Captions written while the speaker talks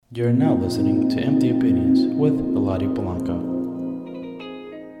You're now listening to Empty Opinions with Eladio Polanco.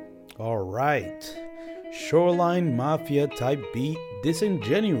 All right. Shoreline Mafia type beat,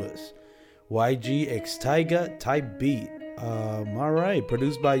 Disingenuous. YG X Taiga type beat. All right.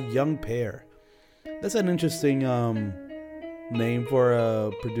 Produced by Young Pear. That's an interesting name for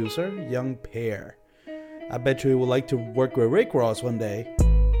a producer, Young Pear. I bet you he would like to work with Rick Ross one day.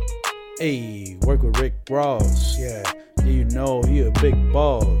 Hey, work with Rick Ross, yeah. You know he a big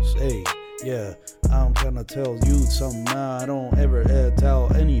boss, hey, yeah. I'm trying to tell you something I don't ever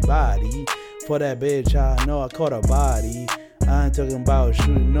tell anybody. For that bitch, I know I caught a body. I ain't talking about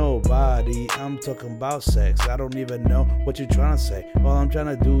shooting nobody. I'm talking about sex. I don't even know what you're trying to say. All I'm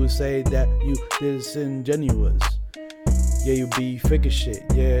trying to do is say that you disingenuous. Yeah, you be fake as shit.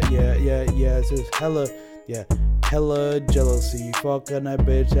 Yeah. It's just hella, yeah. Hella jealousy, fucking that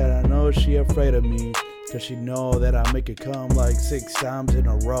bitch and I know she afraid of me. Cause she know that I make it come like 6 times in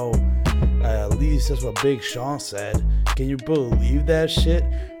a row. At least that's what Big Sean said. Can you believe that shit?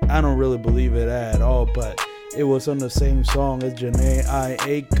 I don't really believe it at all, but it was on the same song as Jhené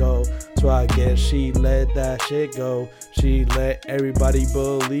Aiko. So I guess she let that shit go. She let everybody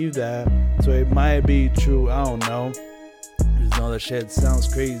believe that. So it might be true, I don't know. Just know that shit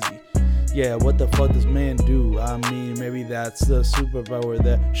sounds crazy. Yeah, what the fuck does man do? I mean, maybe that's the superpower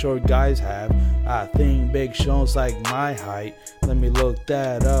that short guys have. I think Big Sean's like my height. Let me look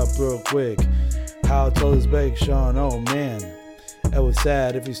that up real quick. How tall is Big Sean? Oh man, it was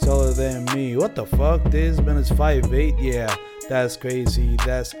sad if he's taller than me. What the fuck? This man is 5'8". Yeah, that's crazy.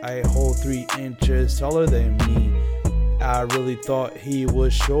 That's a whole 3 inches taller than me. I really thought he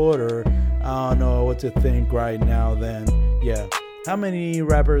was shorter. I don't know what to think right now then. Yeah. How many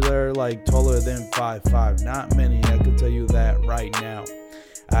rappers are like taller than 5'5"? Not many, I can tell you that right now.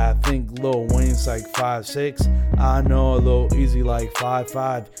 I think Lil Wayne's like 5'6". I know Lil Easy like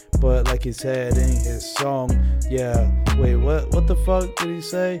 5'5", but like he said in his song, yeah. Wait, what the fuck did he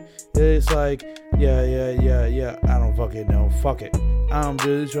say? It's like, yeah. I don't fucking know. Fuck it. I'm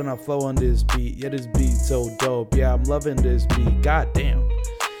just trying to flow on this beat. Yeah, this beat's so dope. Yeah, I'm loving this beat.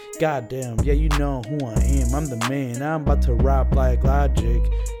 Goddamn, yeah, you know who I am. I'm the man. I'm about to rap like Logic.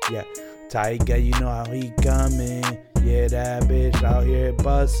 Yeah, Tyga, you know how he coming. Yeah, that bitch out here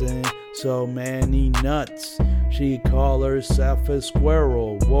bussin'. So many nuts. She call herself a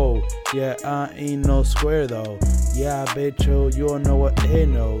squirrel. Whoa, yeah, I ain't no square though. Yeah, I bet you don't know what he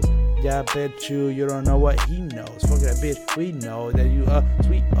knows. Yeah, I bet you don't know what he knows. Fuck that bitch, we know that you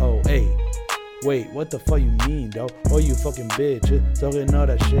sweet. Oh, hey. Wait, what the fuck you mean, though? Oh, you fucking bitch. Talking all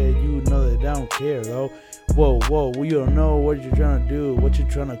that shit, you know that I don't care, though. Whoa, you don't know what you're trying to do, what you're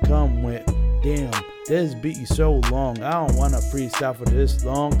trying to come with. Damn, this beat is so long. I don't want to freestyle for this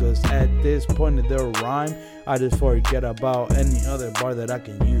long, cause at this point in their rhyme, I just forget about any other bar that I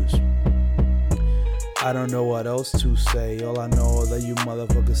can use. I don't know what else to say. All I know is that you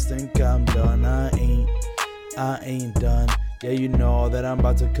motherfuckers think I'm done. I ain't done. Yeah, you know that I'm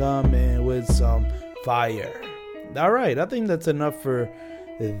about to come in with some fire. Alright, I think that's enough for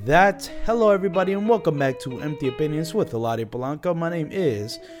that. Hello everybody and welcome back to Empty Opinions with Eladio Polanco. My name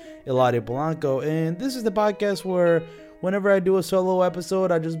is Eladio Polanco and this is the podcast where whenever I do a solo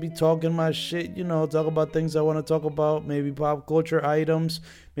episode, I just be talking my shit, talk about things I want to talk about, maybe pop culture items,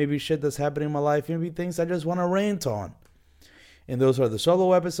 maybe shit that's happening in my life, maybe things I just want to rant on. And those are the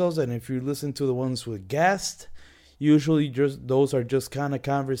solo episodes, and if you listen to the ones with guests, usually just those are just kind of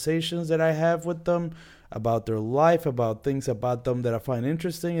conversations that I have with them about their life, about things about them that I find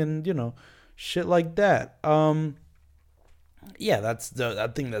interesting, and shit like that. Yeah, I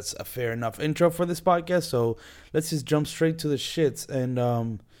think that's a fair enough intro for this podcast. So let's just jump straight to the shits.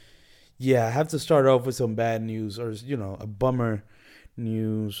 And yeah, I have to start off with some bad news or a bummer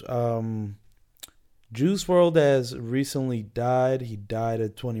news. Juice WRLD has recently died. He died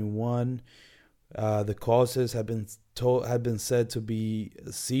at 21. The causes have been said to be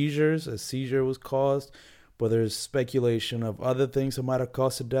seizures. A seizure was caused, but there's speculation of other things that might have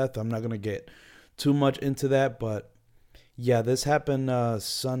caused the death. I'm not going to get too much into that, but yeah, this happened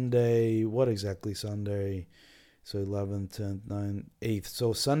Sunday. What exactly Sunday? So 11th, 10th, 9th, 8th.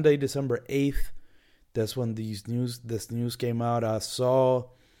 So Sunday, December 8th, that's when this news came out.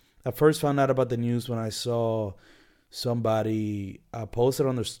 I first found out about the news when I saw somebody posted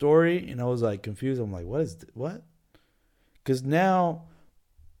on their story, and I was like confused. I'm like, what? Because now,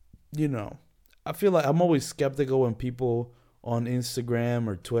 I feel like I'm always skeptical when people on Instagram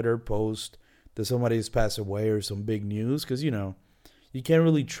or Twitter post that somebody has passed away or some big news, because you can't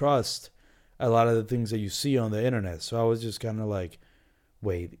really trust a lot of the things that you see on the internet. So I was just kind of like,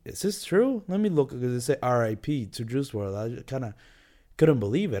 wait, is this true? Let me look, because it said R.I.P. to Juice WRLD. I kind couldn't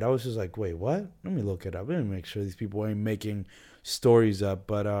believe it. I was just like, wait, what? Let me look it up. Let me make sure these people ain't making stories up.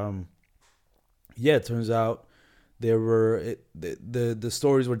 But yeah, it turns out the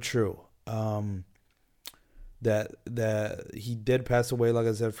stories were true. That he did pass away, like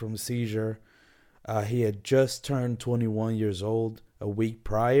I said, from a seizure. He had just turned 21 years old a week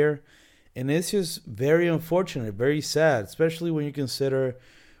prior. And it's just very unfortunate, very sad, especially when you consider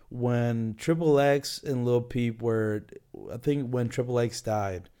when Triple X and Lil Peep were, I think when Triple X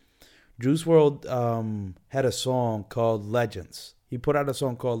died, Juice WRLD had a song called Legends. He put out a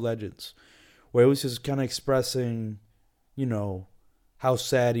song called Legends, where it was just kind of expressing, you know, how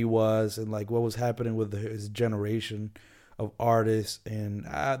sad he was and like what was happening with his generation of artists. And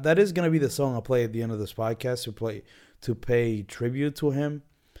that is going to be the song I'll play at the end of this podcast to pay tribute to him.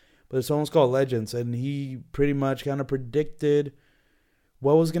 But the song's called Legends, and he pretty much kind of predicted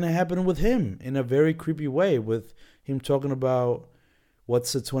what was going to happen with him in a very creepy way, with him talking about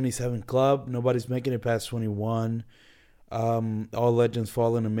what's the 27 Club, nobody's making it past 21, all legends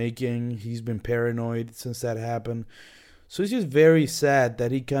fall in the making. He's been paranoid since that happened. So it's just very sad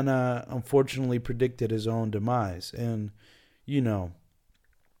that he kind of unfortunately predicted his own demise. And, you know,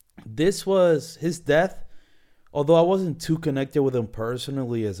 this was his death. Although I wasn't too connected with him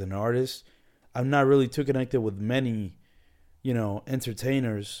personally as an artist, I'm not really too connected with many, you know,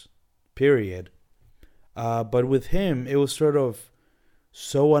 entertainers, period. But with him, it was sort of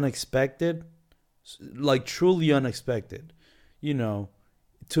so unexpected, like truly unexpected. You know,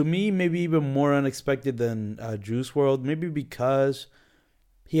 to me, maybe even more unexpected than Juice WRLD, maybe because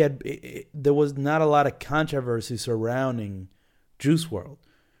there was not a lot of controversy surrounding Juice WRLD.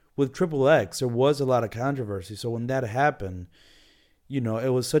 With Triple X, there was a lot of controversy. So when that happened, you know, it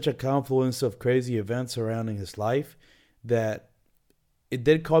was such a confluence of crazy events surrounding his life that it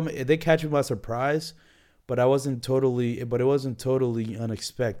did catch me by surprise, but it wasn't totally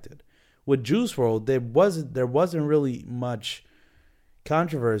unexpected. With Juice WRLD, there wasn't really much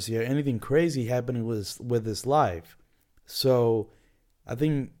controversy or anything crazy happening with his life. So I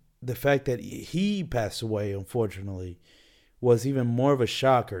think the fact that he passed away, unfortunately, was even more of a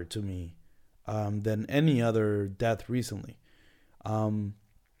shocker to me than any other death recently. And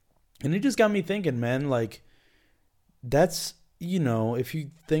it just got me thinking, man, like, that's, you know, if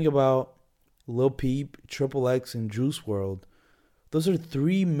you think about Lil Peep, Triple X, and Juice WRLD, those are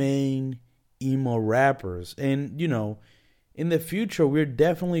three main emo rappers. And, you know, in the future, we're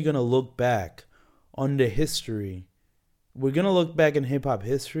definitely going to look back on the history. We're going to look back in hip-hop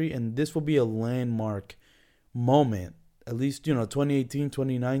history, and this will be a landmark moment. At least, you know, 2018,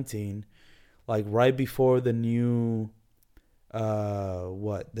 2019, like right before the new,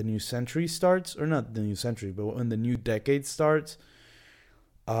 the new century starts, or not the new century, but when the new decade starts,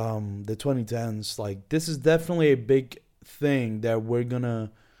 the 2010s, like this is definitely a big thing that we're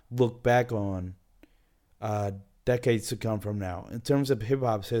gonna look back on, decades to come from now in terms of hip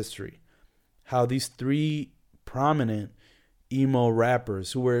hop's history. How these three prominent emo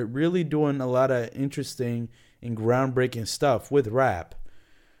rappers who were really doing a lot of interesting and groundbreaking stuff with rap,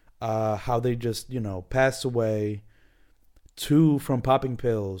 how they just, you know, passed away, two from popping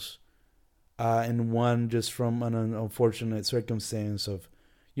pills, and one just from an unfortunate circumstance of,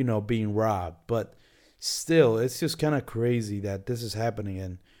 you know, being robbed. But still, it's just kind of crazy that this is happening.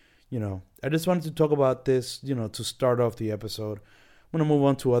 And, you know, I just wanted to talk about this, you know, to start off the episode. I'm going to move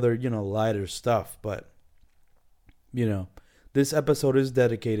on to other, you know, lighter stuff. But, you know, this episode is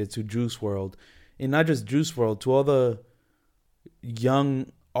dedicated to Juice WRLD. And not just Juice WRLD, to all the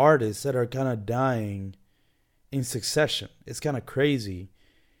young artists that are kind of dying in succession. It's kind of crazy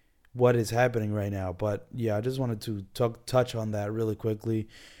what is happening right now. But yeah, I just wanted to touch on that really quickly.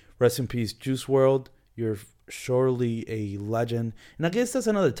 Rest in peace, Juice WRLD. You're surely a legend. And I guess that's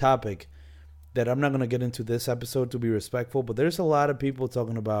another topic that I'm not going to get into this episode to be respectful. But there's a lot of people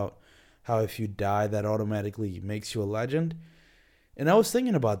talking about how if you die, that automatically makes you a legend. And I was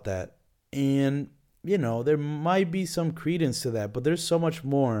thinking about that. And, you know, there might be some credence to that, but there's so much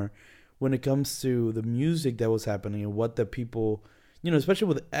more when it comes to the music that was happening and what the people, you know, especially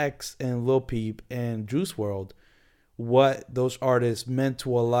with X and Lil Peep and Juice WRLD, what those artists meant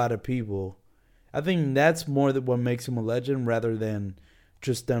to a lot of people. I think that's more than what makes him a legend rather than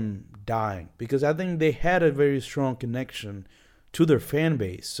just them dying, because I think they had a very strong connection to their fan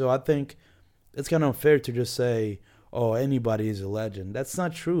base. So I think it's kind of unfair to just say, oh, anybody is a legend. That's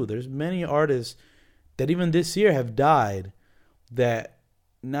not true. There's many artists that even this year have died that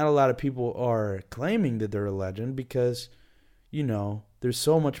not a lot of people are claiming that they're a legend because, you know, there's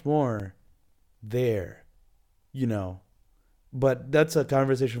so much more there, you know. But that's a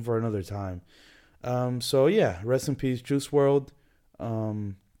conversation for another time. So, yeah, rest in peace, Juice WRLD.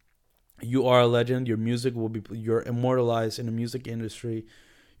 You are a legend. Your music will be, you're immortalized in the music industry.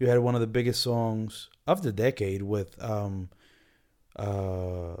 You had one of the biggest songs of the decade with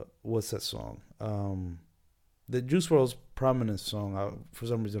what's that song? The Juice WRLD's prominent song. For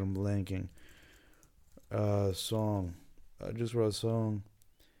some reason I'm blanking. Juice WRLD song,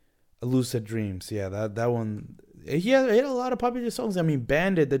 Lucid Dreams. Yeah, that one. He had a lot of popular songs. I mean,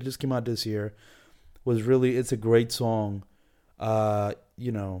 Bandit that just came out this year was really, it's a great song.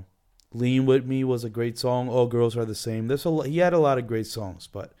 Lean With Me was a great song. All Girls Are the Same. He had a lot of great songs,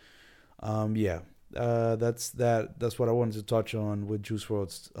 but that's what I wanted to touch on with Juice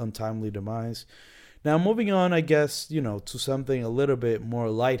WRLD's untimely demise. Now moving on, I guess, to something a little bit more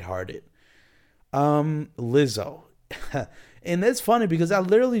lighthearted. Lizzo. And it's funny because I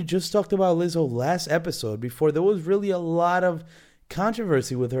literally just talked about Lizzo last episode before there was really a lot of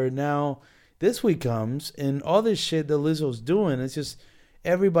controversy with her. Now this week comes and all this shit that Lizzo's doing, it's just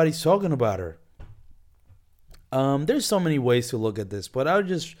everybody's talking about her. There's so many ways to look at this, but I'll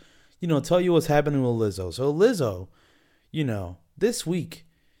just, tell you what's happening with Lizzo. So Lizzo, this week,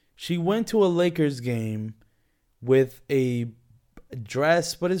 she went to a Lakers game with a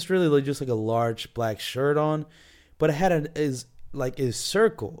dress, but it's really just like a large black shirt on, but it had a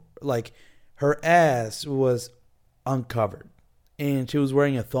circle, like her ass was uncovered, and she was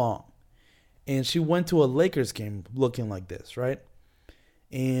wearing a thong, and she went to a Lakers game looking like this, right?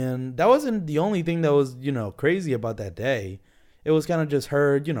 And that wasn't the only thing that was, crazy about that day. It was kind of just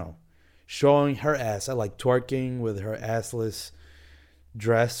her, showing her ass, like twerking with her assless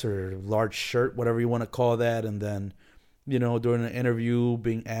dress or large shirt, whatever you want to call that. And then, during an interview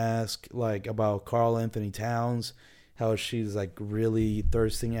being asked like about Karl Anthony Towns, how she's like really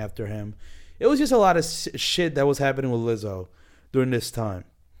thirsting after him. It was just a lot of shit that was happening with Lizzo during this time.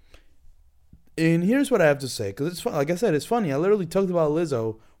 And here's what I have to say, because it's fun. Like I said, it's funny. I literally talked about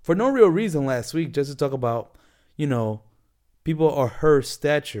Lizzo for no real reason last week, just to talk about, people or her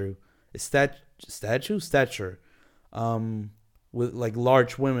stature, with like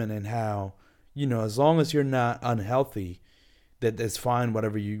large women, and how, as long as you're not unhealthy, that's fine.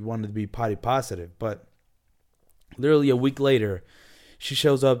 Whatever you want to be body positive, but literally a week later, she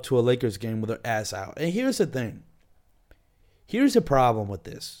shows up to a Lakers game with her ass out. And here's the thing. Here's the problem with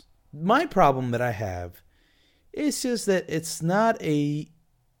this. My problem that I have is just that it's not a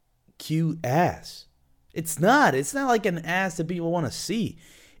cute ass. It's not like an ass that people want to see.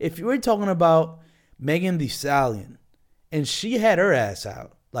 If you were talking about Megan Thee Stallion and she had her ass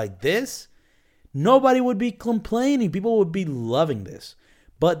out like this, nobody would be complaining. People would be loving this.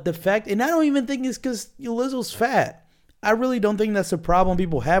 But the fact, and I don't even think it's because Lizzo's fat. I really don't think that's the problem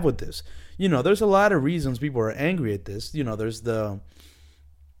people have with this. There's a lot of reasons people are angry at this. There's the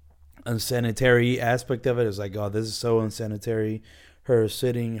unsanitary aspect of it. It's like, oh, this is so unsanitary. Her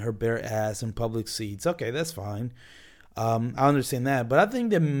sitting her bare ass in public seats. Okay, that's fine. I understand that. But I think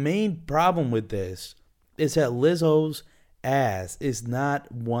the main problem with this is that Lizzo's ass is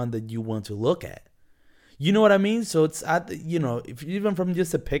not one that you want to look at. You know what I mean? So it's, if even from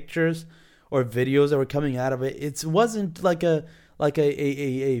just the pictures or videos that were coming out of it, it wasn't like a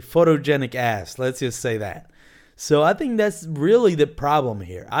photogenic ass. Let's just say that. So I think that's really the problem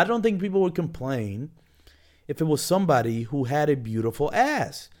here. I don't think people would complain if it was somebody who had a beautiful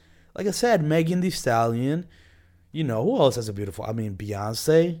ass. Like I said, Megan Thee Stallion. Who else has a beautiful? I mean,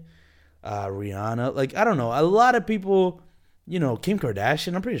 Beyonce, Rihanna. Like, I don't know. A lot of people, Kim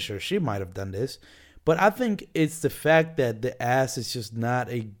Kardashian, I'm pretty sure she might have done this. But I think it's the fact that the ass is just not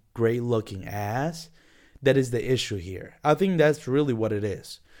a great looking ass that is the issue here. I think that's really what it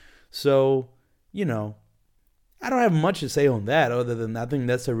is. So, I don't have much to say on that other than I think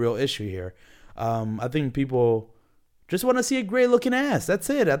that's a real issue here. I think people just want to see a great looking ass. That's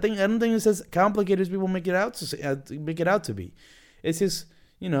it. I don't think it's as complicated as people make it out to be. It's just,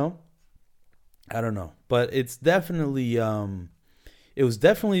 I don't know. But it's definitely it was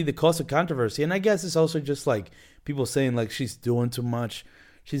definitely the cause of controversy. And I guess it's also just like people saying like she's doing too much.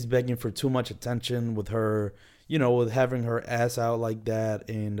 She's begging for too much attention with her, with having her ass out like that.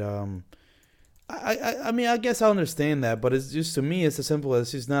 And I mean, I guess I understand that, but it's just, to me, it's as simple as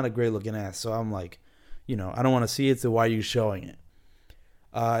she's not a great looking ass. So I'm like, I don't want to see it, so why are you showing it?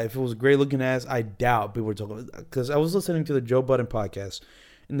 If it was a great looking ass, I doubt people were talking about it. Because I was listening to the Joe Budden podcast,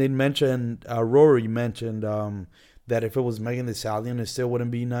 and they mentioned, Rory mentioned that if it was Megan Thee Stallion, it still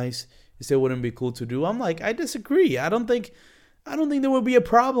wouldn't be nice. It still wouldn't be cool to do. I'm like, I disagree. I don't think there would be a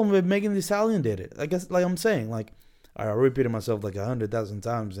problem if Megan Thee Stallion did it. I guess, like I'm saying, like, I repeated myself like 100,000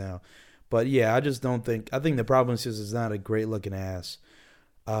 times now. But yeah, I just don't think. I think the problem is just it's not a great looking ass.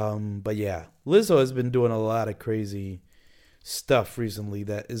 But yeah, Lizzo has been doing a lot of crazy stuff recently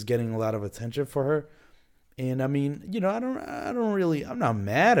that is getting a lot of attention for her. And I mean, I'm not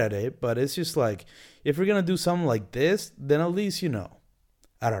mad at it, but it's just like, if we're gonna do something like this, then at least,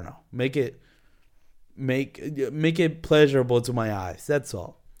 I don't know, make it pleasurable to my eyes. That's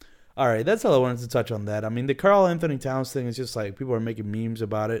all. All right, that's all I wanted to touch on that. I mean, the Karl Anthony Towns thing is just like, people are making memes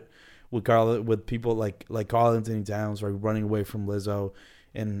about it with people like Karl Anthony Towns, like running away from Lizzo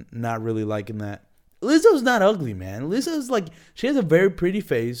and not really liking that. Lizzo's not ugly, man. Lizzo's like, she has a very pretty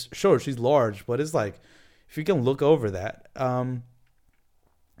face. Sure, she's large, but it's like, if you can look over that. My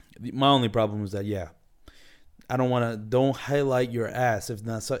only problem is that, don't highlight your ass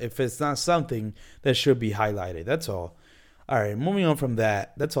if it's not something that should be highlighted. That's all. All right, moving on from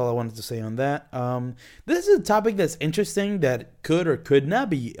that. That's all I wanted to say on that. This is a topic that's interesting that could or could not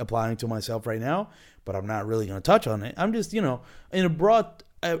be applying to myself right now, but I'm not really going to touch on it. I'm just, in broad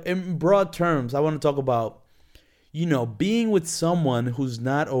terms, I want to talk about, being with someone who's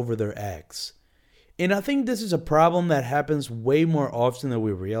not over their ex. And I think this is a problem that happens way more often than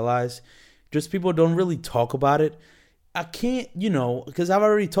we realize. Just people don't really talk about it. I can't, because I've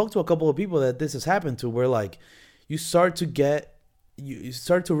already talked to a couple of people that this has happened to, where like you start to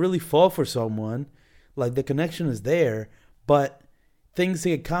really fall for someone, like the connection is there, but things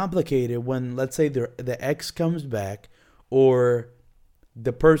get complicated when, let's say, the ex comes back, or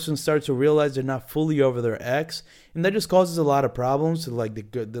the person starts to realize they're not fully over their ex, and that just causes a lot of problems. So like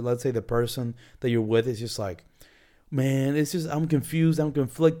let's say the person that you're with is just like, man, it's just, I'm confused, I'm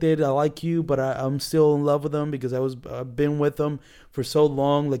conflicted. I like you, but I'm still in love with them because I've been with them for so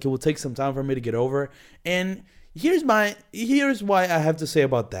long. Like, it will take some time for me to get over. And here's why I have to say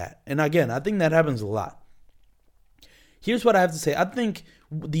about that. And again, I think that happens a lot. Here's what I have to say. I think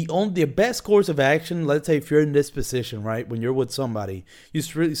the best course of action, let's say if you're in this position, right, when you're with somebody, you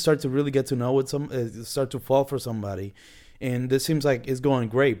really start to really get to know start to fall for somebody, and this seems like it's going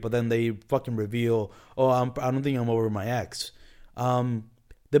great, but then they fucking reveal, I don't think I'm over my ex.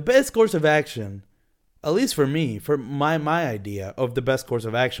 The best course of action, at least for me, for my idea of the best course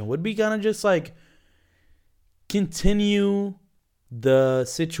of action, would be kind of just like continue the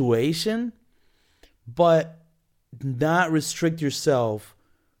situation, but not restrict yourself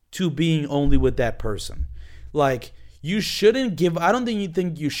to being only with that person. Like, I don't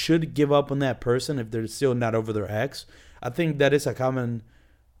think you should give up on that person if they're still not over their ex. I think that is a common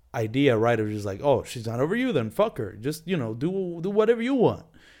idea, right? Of just like, oh, she's not over you, then fuck her. Just, do whatever you want.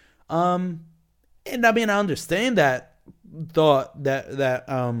 And I mean, I understand that thought, that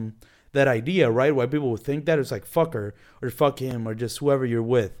idea, right? Why people would think that. It's like, fuck her or fuck him or just whoever you're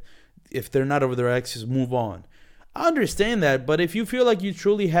with. If they're not over their ex, just move on. I understand that, but if you feel like you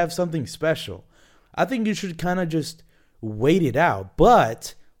truly have something special, I think you should kind of just wait it out.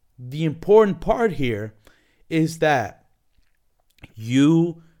 But the important part here is that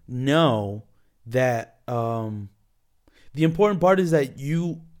you know that the important part is that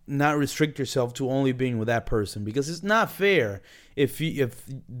you not restrict yourself to only being with that person, because it's not fair if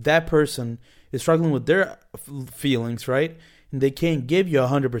that person is struggling with their feelings, right? And they can't give you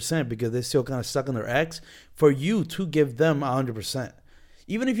 100% because they're still kind of stuck in their ex, for you to give them 100%.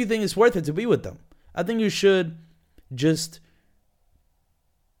 Even if you think it's worth it to be with them. I think you should just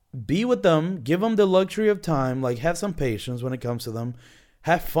be with them, give them the luxury of time, like have some patience when it comes to them.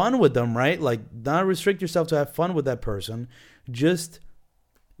 Have fun with them, right? Like, not restrict yourself to have fun with that person. Just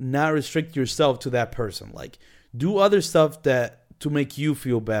not restrict yourself to that person. Like, do other stuff to make you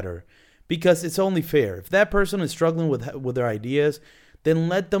feel better. Because it's only fair. If that person is struggling with their ideas, then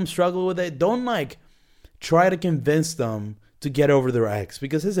let them struggle with it. Don't try to convince them to get over their ex,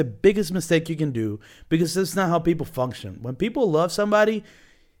 because it's the biggest mistake you can do, because that's not how people function. When people love somebody,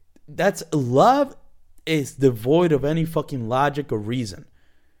 love is devoid of any fucking logic or reason,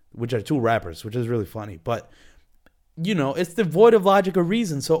 which are two rappers, which is really funny. But, it's devoid of logic or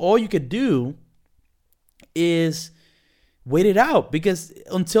reason. So all you could do is wait it out, because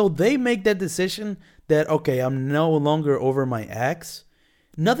until they make that decision that, okay, I'm no longer over my ex,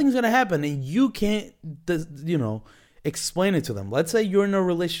 nothing's going to happen, and you can't, explain it to them. Let's say you're in a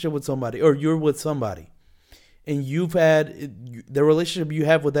relationship with somebody, or you're with somebody, and you've had the relationship you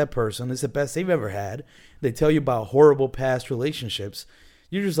have with that person is the best they've ever had. They tell you about horrible past relationships.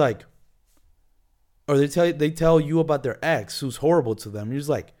 You're just like, or they tell you about their ex who's horrible to them. You're just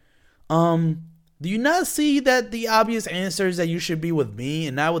like, do you not see that the obvious answer is that you should be with me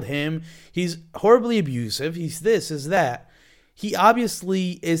and not with him? He's horribly abusive. He's this, he's that. He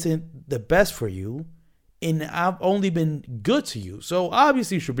obviously isn't the best for you, and I've only been good to you. So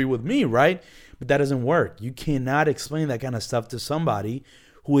obviously you should be with me, right? But that doesn't work. You cannot explain that kind of stuff to somebody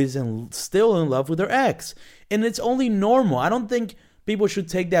who is still in love with their ex. And it's only normal. I don't think people should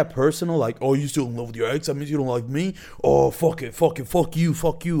take that personal, like, oh, you still in love with your ex? That means you don't like me? Oh, fuck it, fuck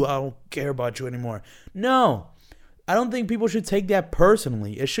you. I don't care about you anymore. No, I don't think people should take that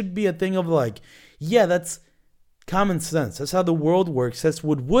personally. It should be a thing of like, yeah, that's common sense. That's how the world works. That's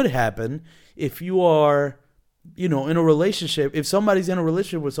what would happen if you are, in a relationship. If somebody's in a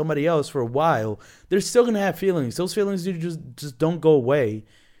relationship with somebody else for a while, they're still going to have feelings. Those feelings just don't go away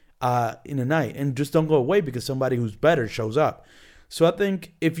in a night, and just don't go away because somebody who's better shows up. So I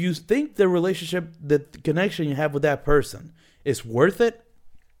think if you think the relationship, the connection you have with that person is worth it,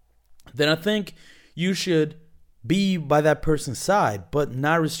 then I think you should be by that person's side, but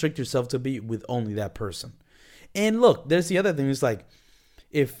not restrict yourself to be with only that person. And look, there's the other thing. It's like,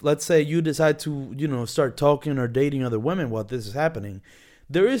 if, let's say, you decide to, start talking or dating other women while this is happening,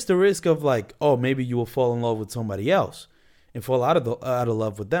 there is the risk of like, oh, maybe you will fall in love with somebody else and fall out of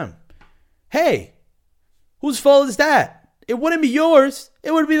love with them. Hey, whose fault is that? It wouldn't be yours.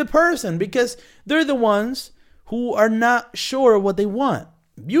 It would be the person, because they're the ones who are not sure what they want.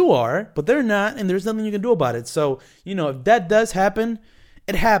 You are, but they're not, and there's nothing you can do about it. So, if that does happen,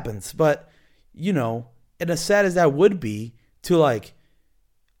 it happens. But, and as sad as that would be to like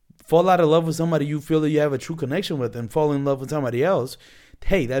fall out of love with somebody you feel that you have a true connection with and fall in love with somebody else,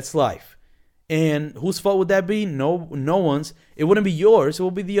 hey, that's life. And whose fault would that be? No one's. It wouldn't be yours. It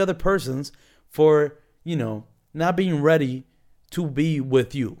will be the other person's for, not being ready to be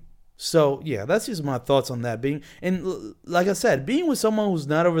with you. So, yeah, that's just my thoughts on that. And like I said, being with someone who's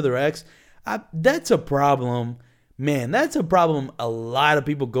not over their ex, that's a problem. Man, that's a problem a lot of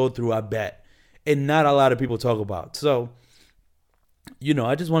people go through, I bet. And not a lot of people talk about. So,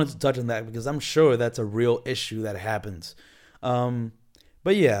 I just wanted to touch on that because I'm sure that's a real issue that happens.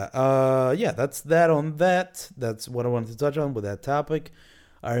 But yeah, that's that on that. That's what I wanted to touch on with that topic.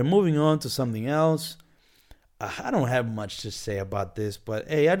 All right, moving on to something else. I don't have much to say about this, but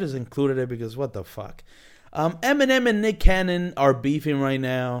hey, I just included it because what the fuck. Eminem and Nick Cannon are beefing right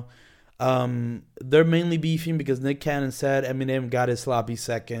now. They're mainly beefing because Nick Cannon said Eminem got his sloppy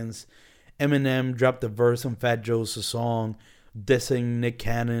seconds. Eminem dropped a verse on Fat Joe's song dissing Nick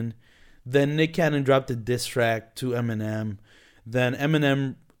Cannon. Then Nick Cannon dropped a diss track to Eminem. Then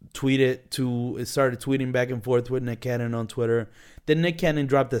Eminem started tweeting back and forth with Nick Cannon on Twitter. Then Nick Cannon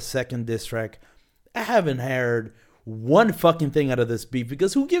dropped a second diss track. I haven't heard one fucking thing out of this beef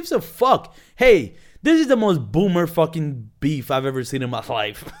because who gives a fuck? Hey, this is the most boomer fucking beef I've ever seen in my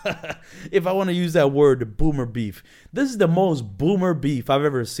life. If I want to use that word, the boomer beef. This is the most boomer beef I've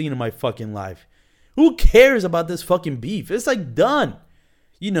ever seen in my fucking life. Who cares about this fucking beef? It's like done.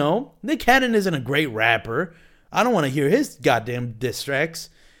 Nick Cannon isn't a great rapper. I don't want to hear his goddamn diss tracks.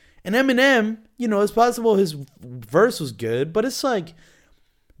 And Eminem, it's possible his verse was good, but it's like,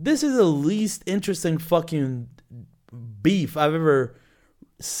 this is the least interesting fucking beef I've ever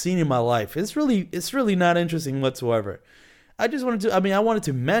seen in my life. It's really not interesting whatsoever. I wanted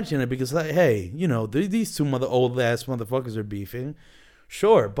to mention it because, like, hey, these two old ass motherfuckers are beefing.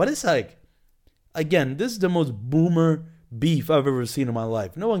 Sure, but it's like, again, this is the most boomer beef I've ever seen in my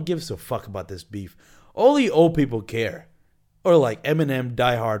life. No one gives a fuck about this beef. Only old people care. Or like Eminem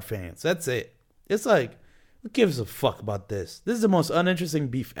diehard fans. That's it. It's like, who gives a fuck about this? This is the most uninteresting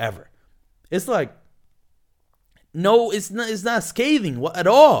beef ever. It's like, no, it's not scathing at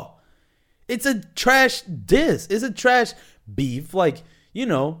all. It's a trash diss. It's a trash beef. Like,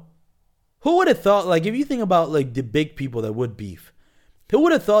 who would have thought, like, if you think about like the big people that would beef, who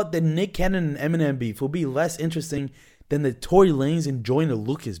would have thought that Nick Cannon and Eminem beef would be less interesting than the Tory Lanez and Joyner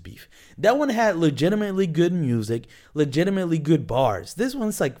Lucas beef? That one had legitimately good music, legitimately good bars. This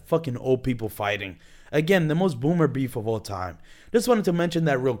one's like fucking old people fighting. Again, the most boomer beef of all time. Just wanted to mention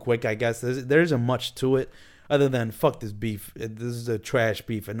that real quick, I guess. There isn't much to it other than fuck this beef. This is a trash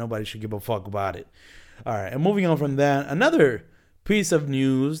beef and nobody should give a fuck about it. All right, and moving on from that, another piece of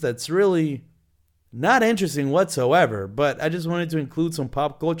news that's really not interesting whatsoever, but I just wanted to include some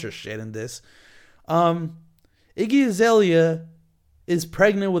pop culture shit in this. Iggy Azalea is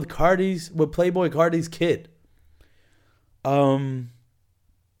pregnant with Playboy Cardi's kid.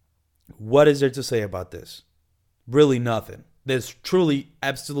 What is there to say about this? Really nothing. There's truly,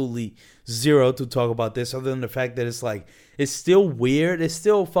 absolutely zero to talk about this other than the fact that it's like, it's still weird. It's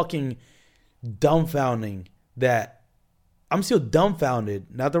still fucking dumbfounding that I'm still dumbfounded,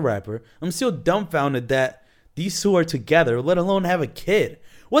 not the rapper. I'm still dumbfounded that these two are together, let alone have a kid.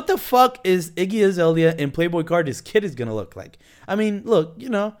 What the fuck is Iggy Azalea and Playboy Cardi's kid is going to look like? I mean, look,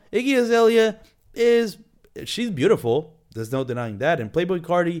 Iggy Azalea she's beautiful. There's no denying that. And Playboy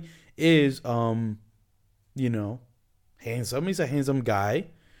Cardi is, handsome. He's a handsome guy.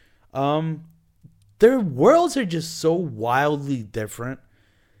 Their worlds are just so wildly different.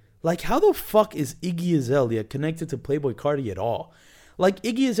 Like, how the fuck is Iggy Azalea connected to Playboi Carti at all? Like,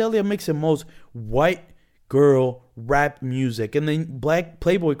 Iggy Azalea makes the most white girl rap music, and then black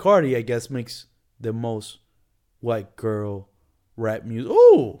Playboi Carti, I guess, makes the most white girl rap music.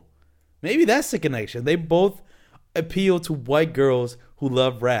 Ooh, maybe that's the connection. They both appeal to white girls who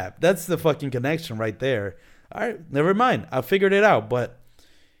love rap. That's the fucking connection right there. All right, never mind. I figured it out, but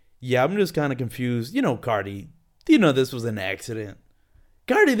yeah, I'm just kind of confused. You know, Carti, you know this was an accident.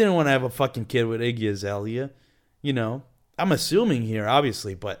 Carti didn't want to have a fucking kid with Iggy Azalea. You know, I'm assuming here,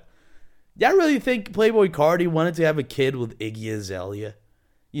 obviously, but y'all really think Playboi Carti wanted to have a kid with Iggy Azalea?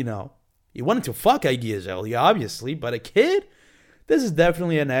 You know, he wanted to fuck Iggy Azalea, obviously, but a kid? This is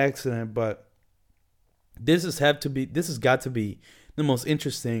definitely an accident, but this has got to be the most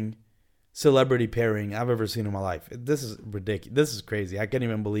interesting celebrity pairing I've ever seen in my life. This is ridiculous. This is crazy. I can't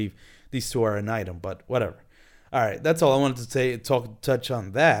even believe these two are an item, but whatever. All right, that's all I wanted to say. Touch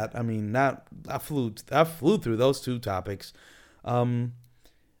on that. I mean, I flew through those two topics. Yeah,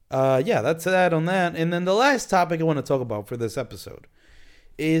 that's that on that. And then the last topic I want to talk about for this episode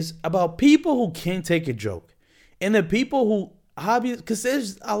is about people who can't take a joke, and the people who because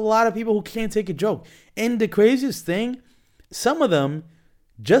there's a lot of people who can't take a joke, and the craziest thing, some of them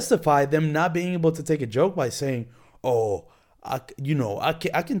justify them not being able to take a joke by saying, "Oh, I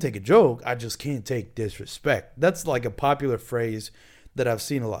can take a joke. I just can't take disrespect." That's like a popular phrase that I've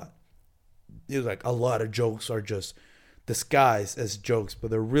seen a lot. It's like a lot of jokes are just disguised as jokes, but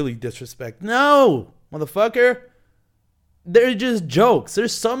they're really disrespect. No, motherfucker. They're just jokes.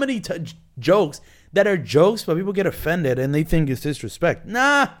 There's so many jokes that are jokes, but people get offended and they think it's disrespect.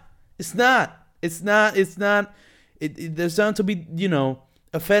 Nah, it's not. It's not. There's something to be,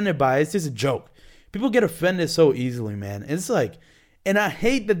 offended by. It's just a joke. People get offended so easily, man. It's like, and I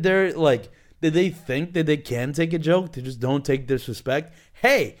hate that they're like, that they think that they can take a joke. They just don't take disrespect.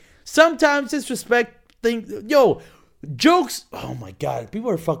 Hey, sometimes disrespect jokes. Oh my God, people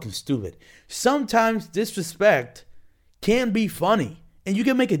are fucking stupid. Sometimes disrespect can be funny, and you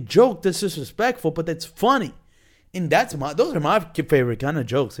can make a joke that's disrespectful, but that's funny. And those are my favorite kind of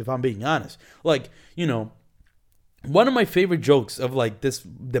jokes, if I'm being honest. Like, one of my favorite jokes of like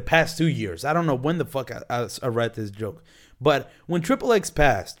the past 2 years. I don't know when the fuck I read this joke, but when Triple X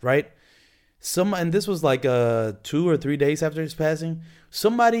passed, right? And this was like 2 or 3 days after his passing.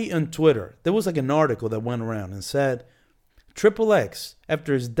 Somebody on Twitter, there was like an article that went around and said Triple X,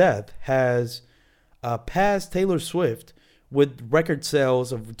 after his death, has passed Taylor Swift with record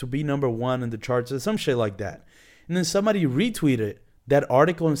sales to be number 1 in the charts or some shit like that. And then somebody retweeted that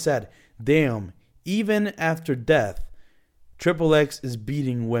article and said, "Damn, even after death, Triple X is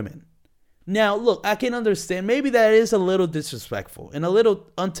beating women." Now, look, I can understand. Maybe that is a little disrespectful and a little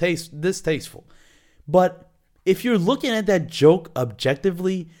distasteful. But if you're looking at that joke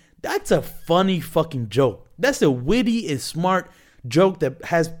objectively, that's a funny fucking joke. That's a witty and smart joke that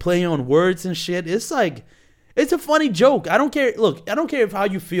has play on words and shit. It's like, it's a funny joke. I don't care. Look, I don't care how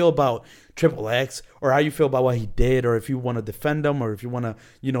you feel about Triple X or how you feel about what he did, or if you want to defend him or if you want to,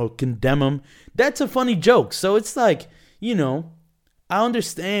 condemn him. That's a funny joke. So it's like, I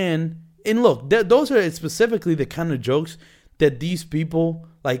understand. And look, those are specifically the kind of jokes that these people,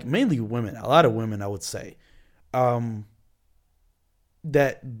 like mainly women, a lot of women, I would say,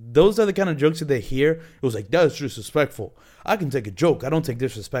 that those are the kind of jokes that they hear. It was like, that's disrespectful. I can take a joke. I don't take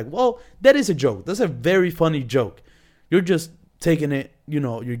disrespect. Well, that is a joke. That's a very funny joke. You're just taking it,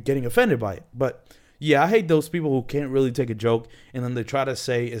 you're getting offended by it. But yeah, I hate those people who can't really take a joke and then they try to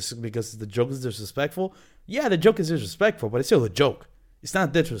say it's because the joke is disrespectful. Yeah, the joke is disrespectful, but it's still a joke. It's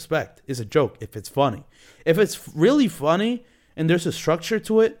not disrespect. It's a joke if it's funny. If it's really funny and there's a structure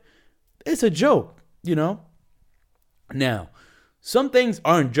to it, it's a joke, Now, some things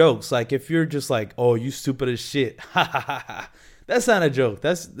aren't jokes. Like if you're just like, "Oh, you stupid as shit." That's not a joke.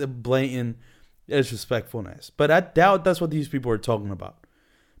 That's the blatant disrespectfulness. But I doubt that's what these people are talking about.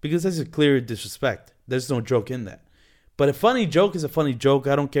 Because that's a clear disrespect. There's no joke in that. But a funny joke is a funny joke.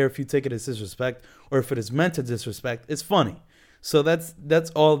 I don't care if you take it as disrespect or if it is meant to disrespect. It's funny. So that's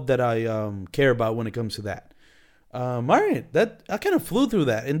all that I care about when it comes to that. All right, I kind of flew through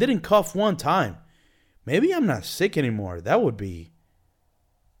that and didn't cough one time. Maybe I'm not sick anymore. That would be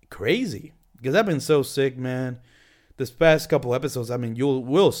crazy because I've been so sick, man. This past couple episodes, I mean,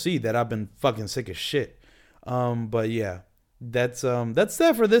 we'll see that I've been fucking sick as shit. But yeah, that's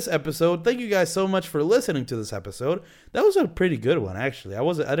that for this episode. Thank you guys so much for listening to this episode. That was a pretty good one, actually.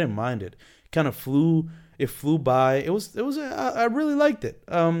 I didn't mind it. Kind of flew by. I really liked it.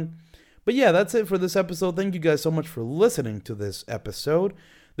 But yeah, that's it for this episode. Thank you guys so much for listening to this episode.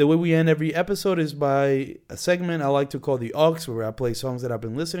 The way we end every episode is by a segment I like to call the Aux, where I play songs that I've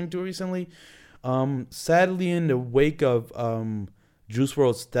been listening to recently. Sadly, in the wake of Juice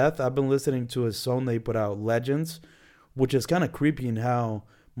WRLD's death, I've been listening to a song they put out, Legends, which is kind of creepy in how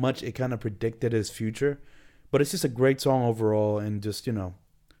much it kind of predicted his future. But it's just a great song overall, and just,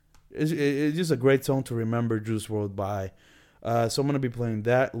 it's just a great song to remember Juice WRLD by. So I'm going to be playing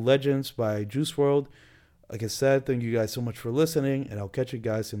that, Legends by Juice WRLD. Like I said, thank you guys so much for listening, and I'll catch you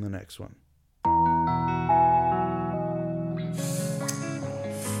guys in the next one. I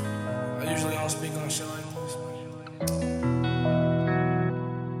usually don't speak on shit like this.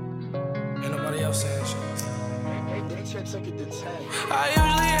 Ain't nobody else saying shit. I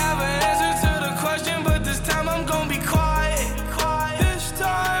usually have an answer to the question, but this time I'm gonna be quiet. This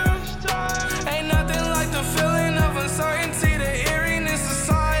time, ain't nothing like the feeling of uncertainty, the eeriness of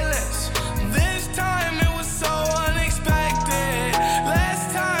silence. This time it was so unexpected.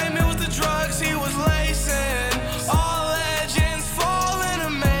 Last time it was the drugs he was lacing. All legends fall in a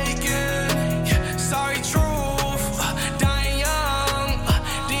making. Sorry, truth, dying young,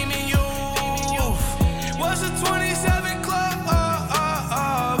 demon youth. What's a 27 club?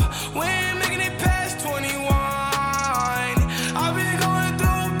 We ain't making it past 21. I've been going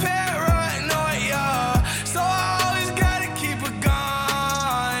through paranoia, so I always gotta keep a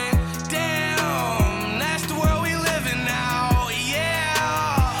gun. Damn, that's the world we live in now, yeah.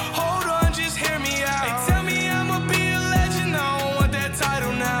 Hold on, just hear me out. They tell me I'ma be a legend, I don't want that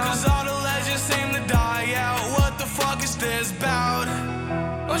title now, 'cause all the legends seem to die out. What the fuck is this about?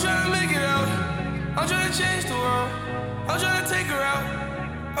 I'm trying to make it out. I'm trying to change the world. I'm trying to take her out.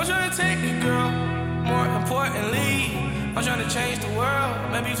 I'm trying to take it, girl. More importantly, I'm trying to change the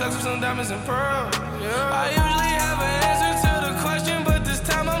world. Maybe flex with some diamonds and pearls. Yeah. I usually have an answer to the question, but this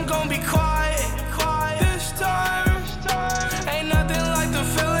time I'm gonna be quiet. This time, ain't nothing like the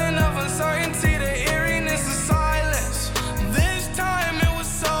feeling of uncertainty, the eeriness of silence. This time it was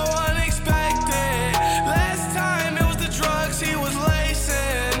so unexpected. Last time it was the drugs he was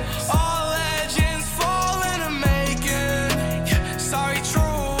lacing. All legends fall in a making. Sorry,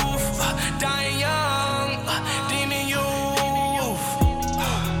 truth, dying young, demon youth.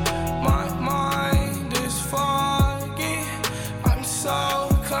 My mind is foggy, I'm so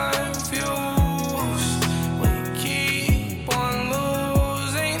confused. We keep on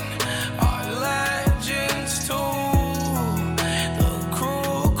losing our legends too. The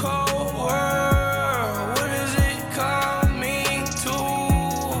cruel, cold world, what is it coming to?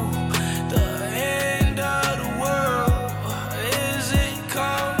 The end of the world, is it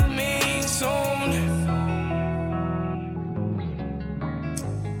coming soon?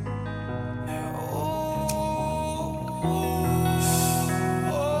 Ooh.